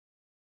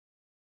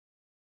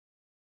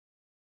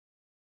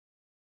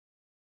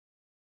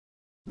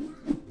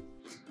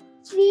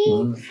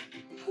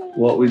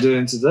What are we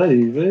doing today,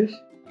 Evie?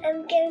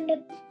 I'm going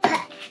to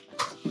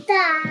put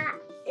that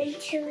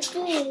into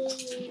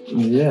these.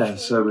 Yeah,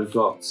 so we've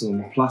got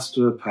some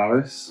plaster of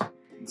Paris,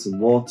 some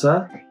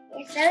water,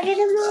 Yes, I'm going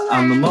to move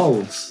and the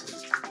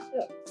moulds.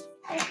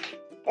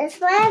 This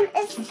one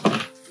is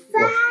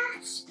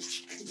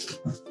fast.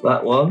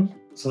 That one,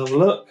 let's have a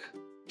look.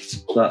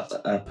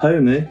 That a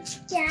pony.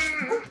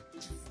 Yeah.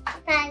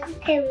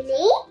 And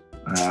pony.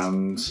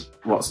 And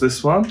what's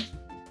this one?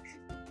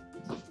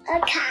 A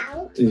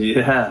cow.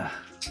 Yeah.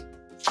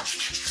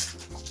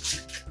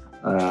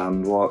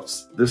 And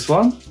what's this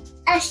one?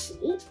 A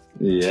sheep.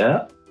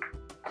 Yeah.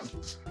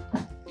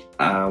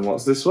 And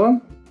what's this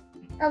one?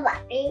 A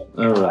rabbit.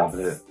 A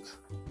rabbit.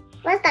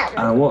 What's that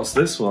one? And what's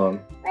this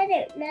one? I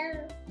don't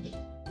know.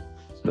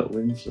 It's got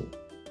wings.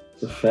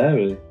 It's a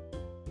fairy.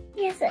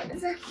 Yes,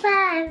 it's a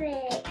fairy.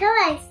 Can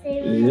I see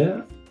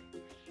it?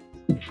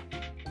 Yeah.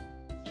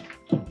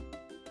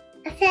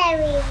 A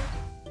fairy.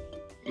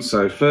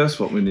 So first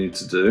what we need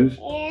to do,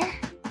 Yeah.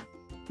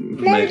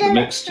 make the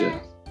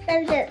mixture.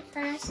 Let me do it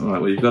first.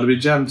 Alright, well you've got to be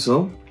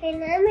gentle. Okay,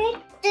 let me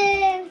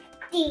do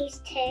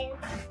these two.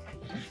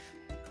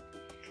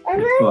 I'm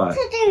going Right.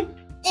 to do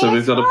this So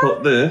we've got to one.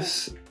 put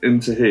this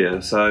into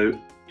here, so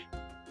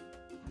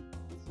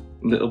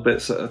little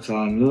bits at a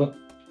time, look.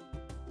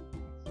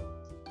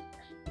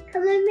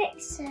 Can we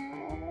mix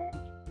it?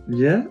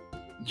 Yeah?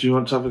 Do you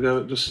want to have a go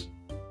at just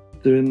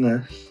doing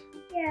this?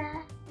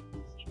 Yeah.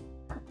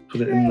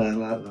 Put it in there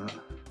like that.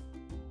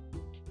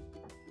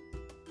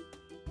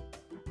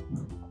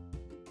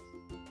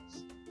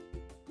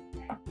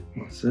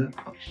 That's it.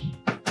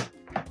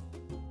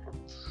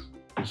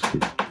 Just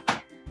keep...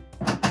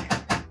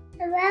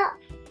 Well,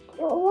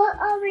 what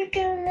are we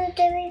going to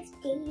do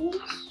with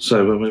these?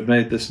 So when we've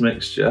made this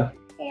mixture,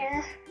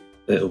 Yeah.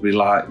 it'll be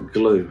like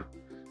glue.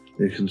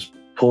 You can just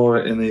pour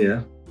it in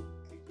here,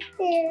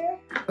 Yeah.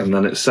 and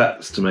then it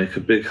sets to make a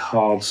big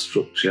hard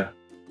structure,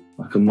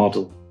 like a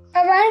model.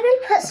 Am I going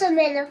to put some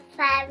in a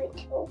fairy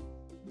too?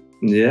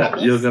 Yeah,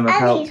 And you're these- going to and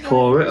help these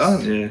pour it, ones.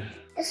 aren't you?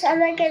 So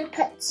am I going to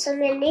put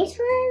some in these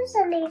ones,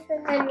 and these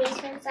ones, and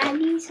these ones,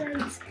 and these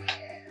ones?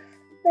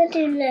 We'll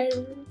do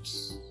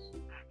loads.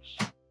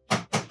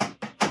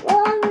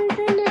 What are we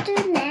going to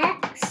do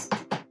next?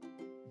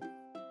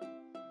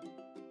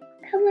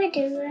 Can we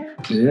do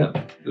it? Yeah,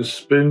 just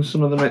spoon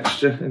some of the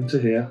mixture into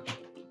here.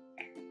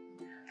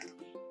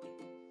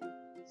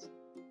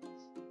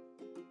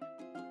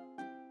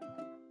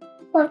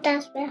 Well,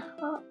 that's a bit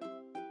hot.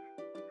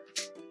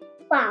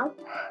 Wow.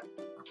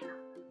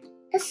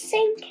 It's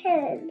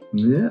sinking.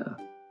 Yeah.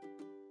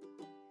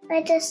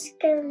 I'm just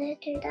going to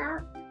do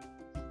that.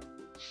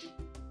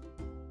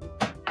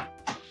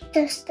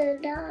 Just do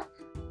that.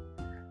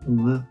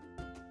 And then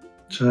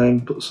try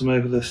and put some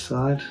over this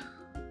side,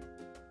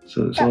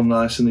 so it's all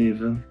nice and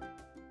even.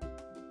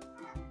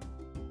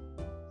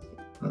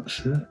 That's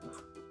it.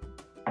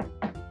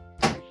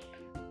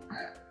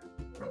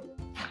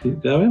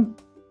 Keep going.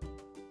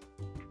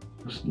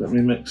 Just let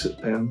me mix it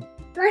in.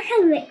 I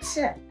can mix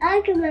it.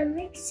 I can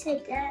mix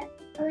it there.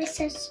 I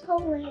said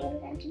sorry, I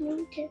didn't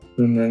mean to.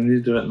 And then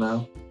you do it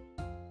now.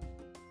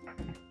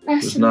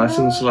 That's Just nice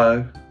and more.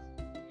 slow.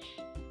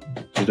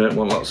 You don't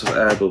want lots of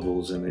air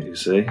bubbles in it, you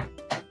see.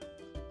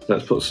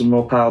 Let's put some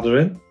more powder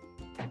in.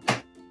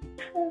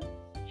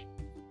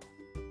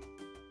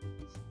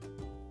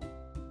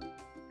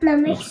 Now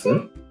mix That's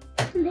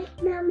it.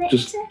 Now mix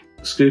Just- it.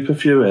 Scoop a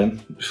few in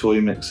before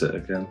you mix it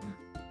again.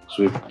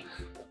 So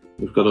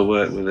we've got to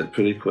work with it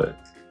pretty quick.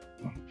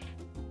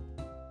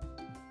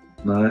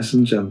 Nice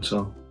and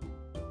gentle.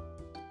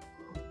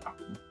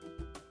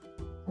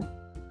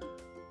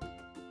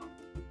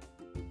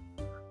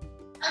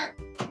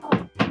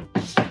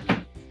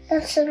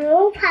 And some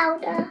more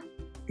powder.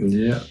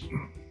 Yeah.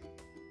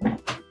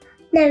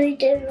 Now we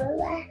do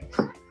the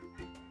rest.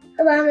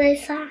 I'm very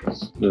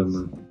fast.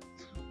 Then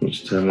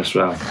let's turn this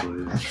round for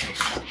you.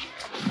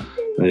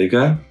 There you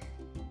go.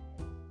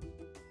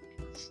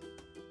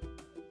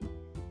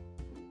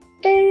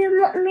 Do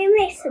you want me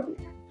mixing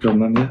them?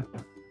 Come on, yeah.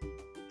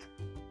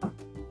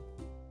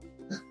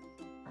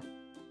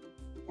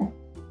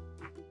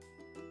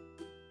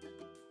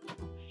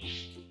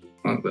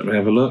 Right, let me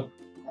have a look.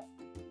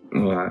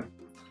 Alright.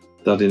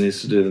 Daddy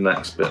needs to do the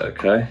next bit,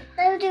 okay?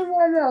 Let me do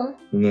one more.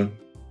 And then.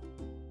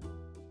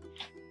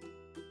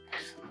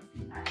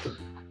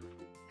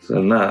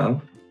 So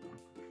now.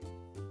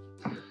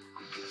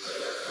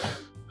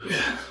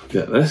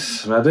 Get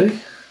this ready.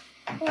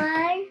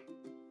 One.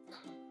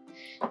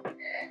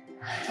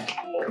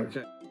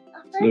 Okay.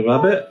 The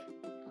rabbit.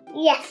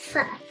 Yes,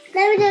 sir.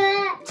 Let me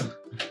do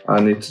it. I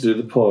need to do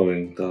the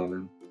pouring,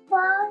 darling.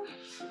 One.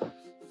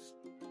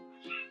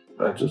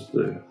 I just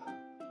do.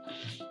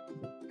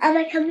 And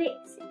I can mix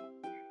it.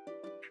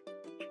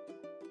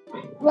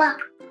 One.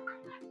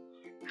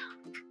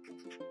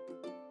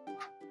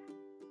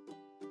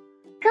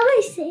 Can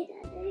we see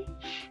Daddy?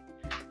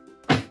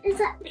 Is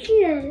that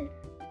cute?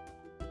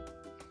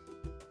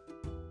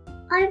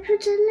 I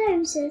put a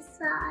nose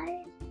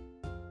inside.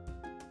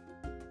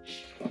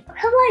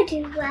 Can I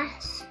do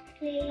this?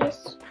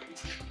 please.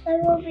 I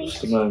will be.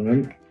 Just a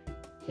moment.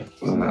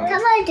 Can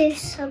I do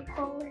some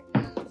holes?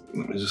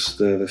 Let me just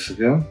stir this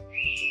again.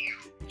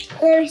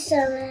 Let me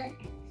stir it.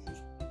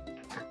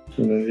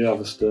 And then you have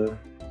a stir.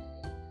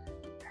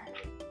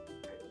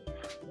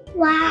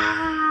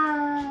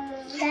 Wow,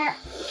 that's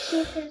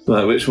super.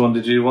 Right, which one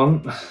did you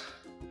want?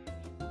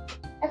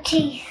 A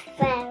tooth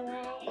fairy.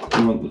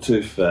 You want the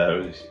tooth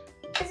fairy?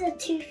 It's a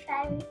tooth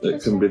fairy.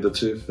 It can be the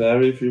tooth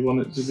fairy if you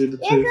want it to be the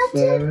tooth got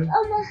fairy. it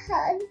on my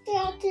hand,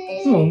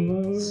 Daddy. Oh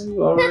no,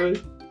 sorry.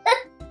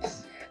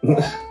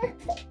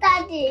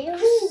 Daddy.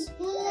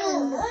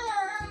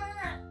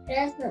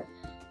 That's not.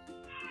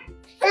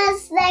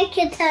 That's like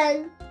a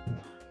tongue.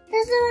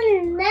 There's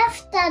one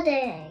left,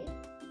 Daddy.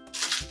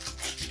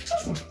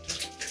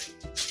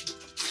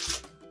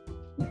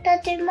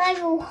 Daddy,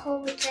 mine will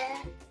hold it.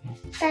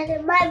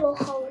 Daddy, mine will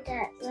hold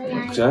it.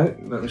 Okay,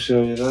 let me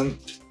show you then.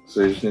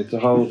 So you just need to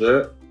hold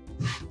it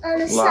On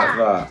the like side.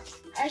 that.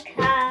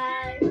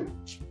 Okay.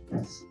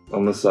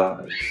 On the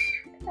side.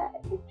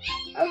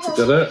 Okay.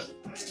 Got it?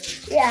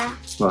 Yeah.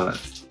 Right.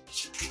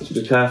 Just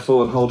be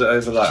careful and hold it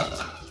over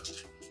that.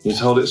 You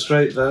just hold it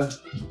straight there.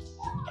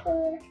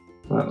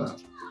 Like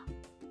that.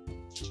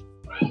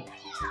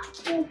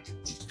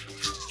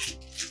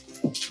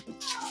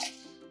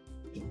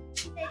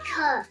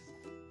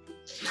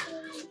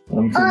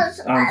 Because.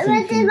 I'm I did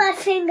thinking my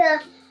finger.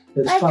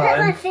 it's I put my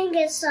fine. finger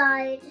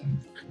inside.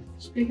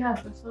 Just be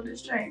careful, hold it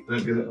straight.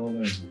 Don't get it all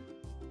over. I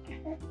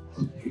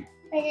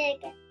did it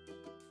again.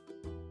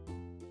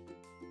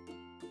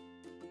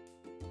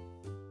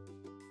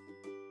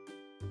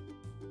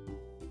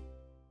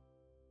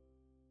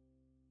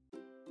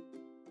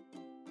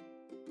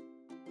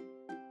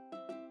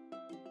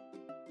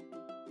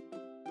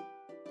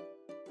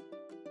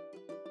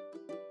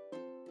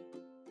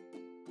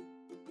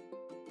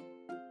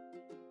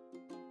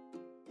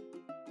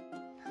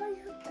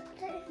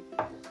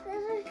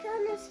 This is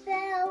gonna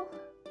spill.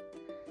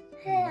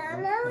 Here,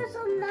 now it's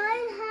on my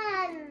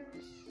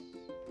hands.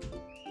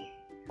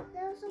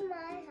 Now it's on my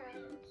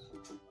hands.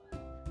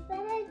 What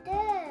do I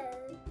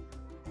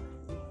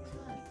do?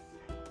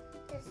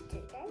 Just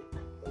do that.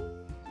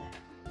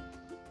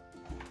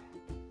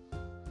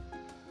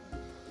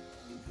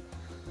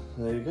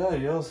 There you go,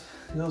 yours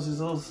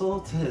is all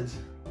sorted.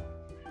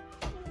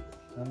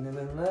 Hanging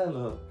in there,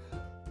 look.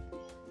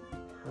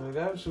 There we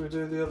go, shall we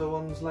do the other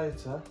ones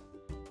later?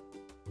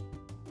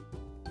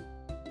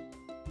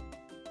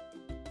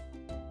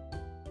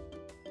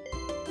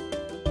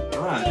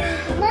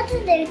 Right. What to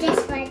do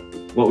this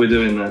one? What are we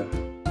doing then?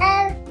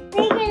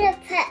 We're gonna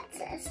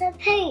put some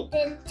paint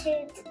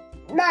into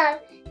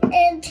that.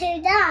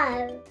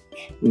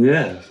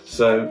 Yeah,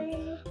 so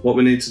what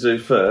we need to do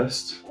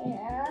first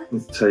Yeah.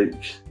 is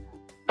take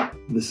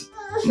this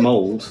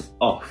mould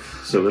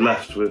off, so we're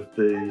left with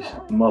the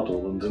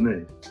model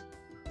underneath.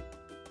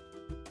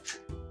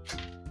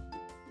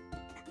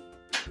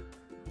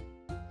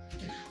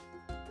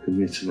 You're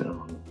knitting it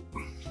on.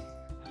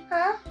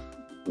 Huh?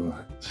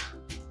 Right.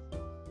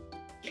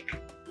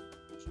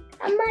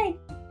 I might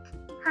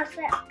have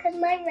it because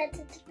mine ready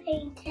to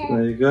paint it.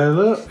 There you go,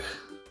 look.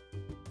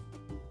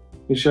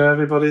 You show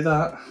everybody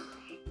that.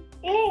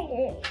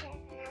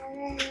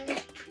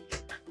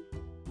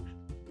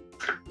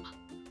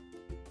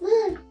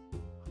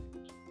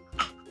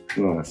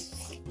 Right.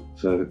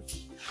 So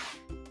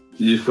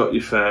you've got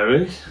your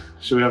fairy.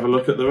 Shall we have a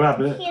look at the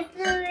rabbit?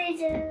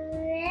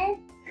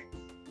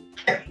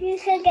 You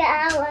can get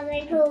out and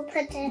we will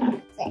put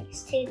it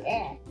next to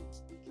there.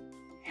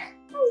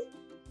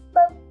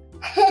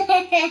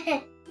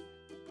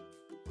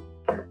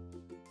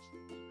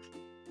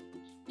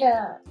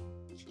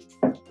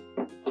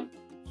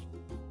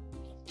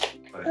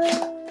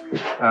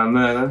 And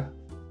there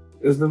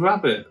is the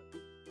rabbit.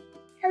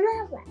 Come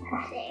on,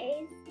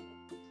 please.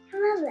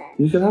 Come on,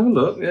 You can have a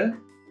look, yeah?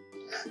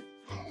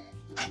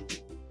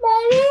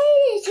 Mommy,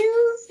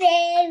 little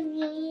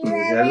fairy,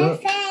 Yeah, mommy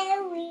look.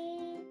 fairy.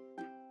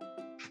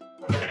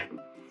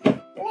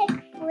 Like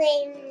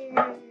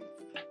friends.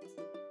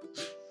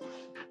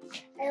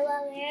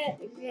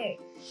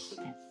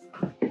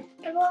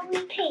 I want to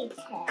paint it.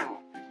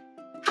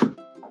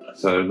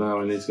 So now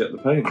we need to get the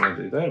paint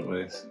ready, don't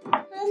we?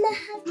 Mama,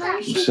 have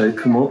that.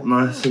 Shake them up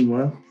nice and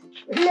well.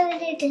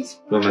 Let me do this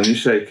Well, one. then you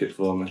shake it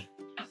for me.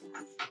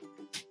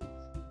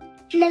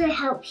 Let me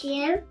help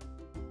you.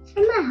 Let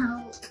me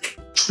help.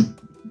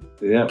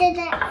 Yeah. Did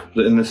it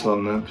Put it in this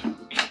one then.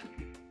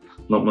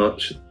 Not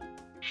much.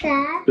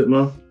 there? Bit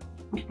more.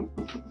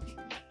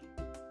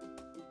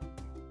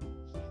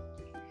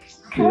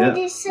 Can Yeah.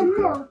 we do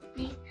some more?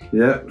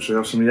 Yeah. Shall we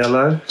have some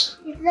yellow?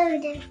 You've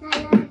loaded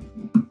fella.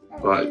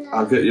 Right.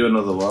 I'll get you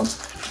another one.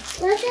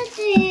 What to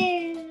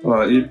do? All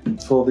right. You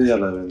pour the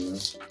yellow in there.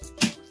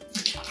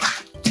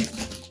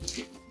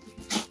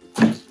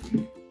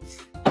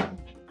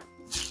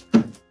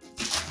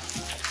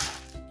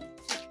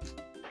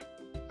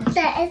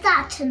 There, is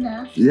that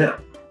enough? Yeah.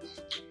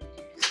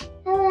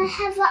 I will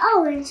have the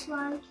orange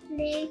one,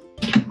 please.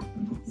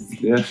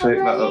 Yeah. Shake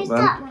that up use then.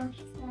 that one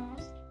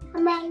first. I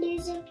might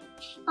use it.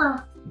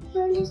 Oh,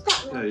 who is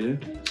that one?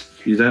 Okay,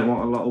 you don't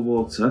want a lot of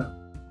water.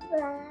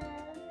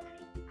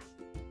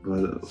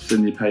 Well,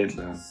 thin your paint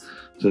down.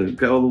 So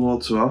get all the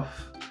water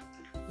off,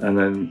 and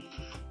then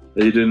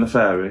are you doing the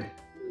fairy?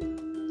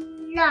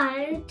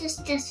 No,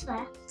 just this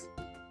first.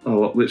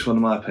 Oh, which one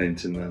am I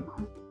painting then?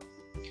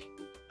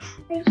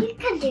 Well, you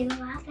can do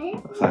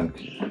rabbit.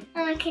 Thank you.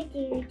 And I can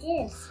do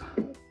this.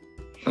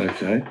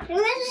 Okay. I'm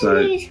going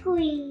So- to use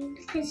green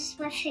because it's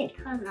my shape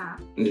colour.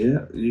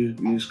 Yeah, you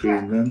use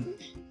green then.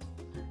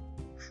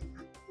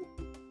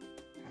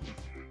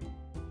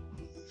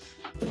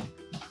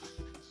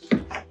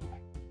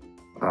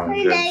 I'm I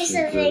going know to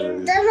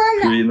something. do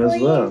green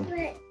as well.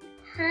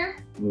 Huh?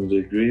 I'm going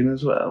to do green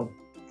as well.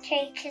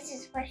 Okay, because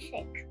it's my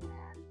shape colour.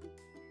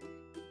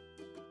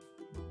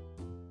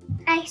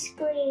 Ice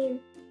cream.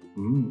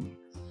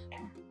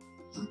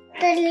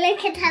 Then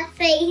look at her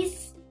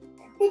face.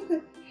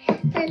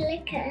 Then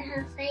look at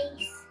her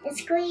face.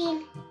 It's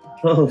green.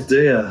 Oh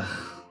dear.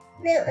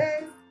 No,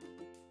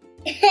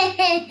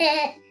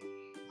 because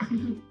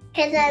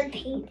I'm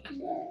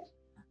painting it.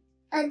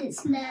 And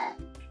it's not.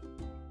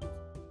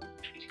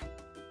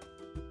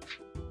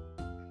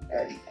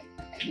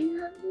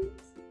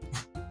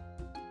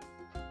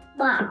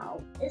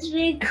 Wow, it's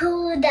really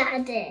cool,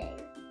 Daddy.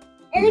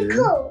 Isn't it Yeah.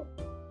 cool?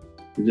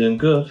 You're doing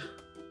good.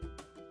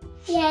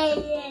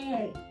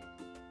 Yay!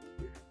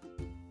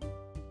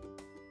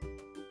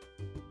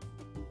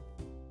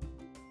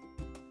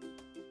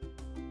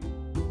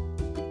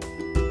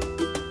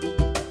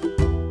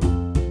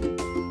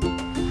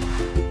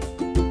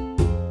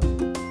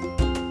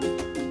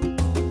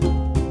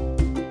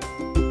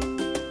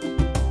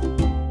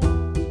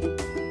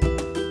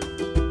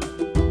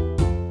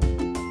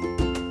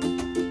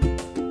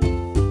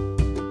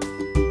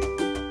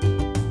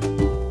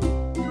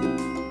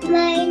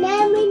 My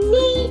name is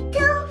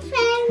Little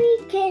Fairy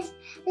Kiss.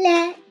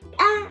 Look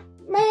at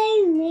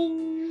my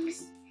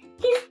wings.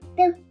 Kiss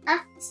them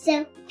are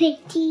so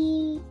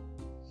pretty.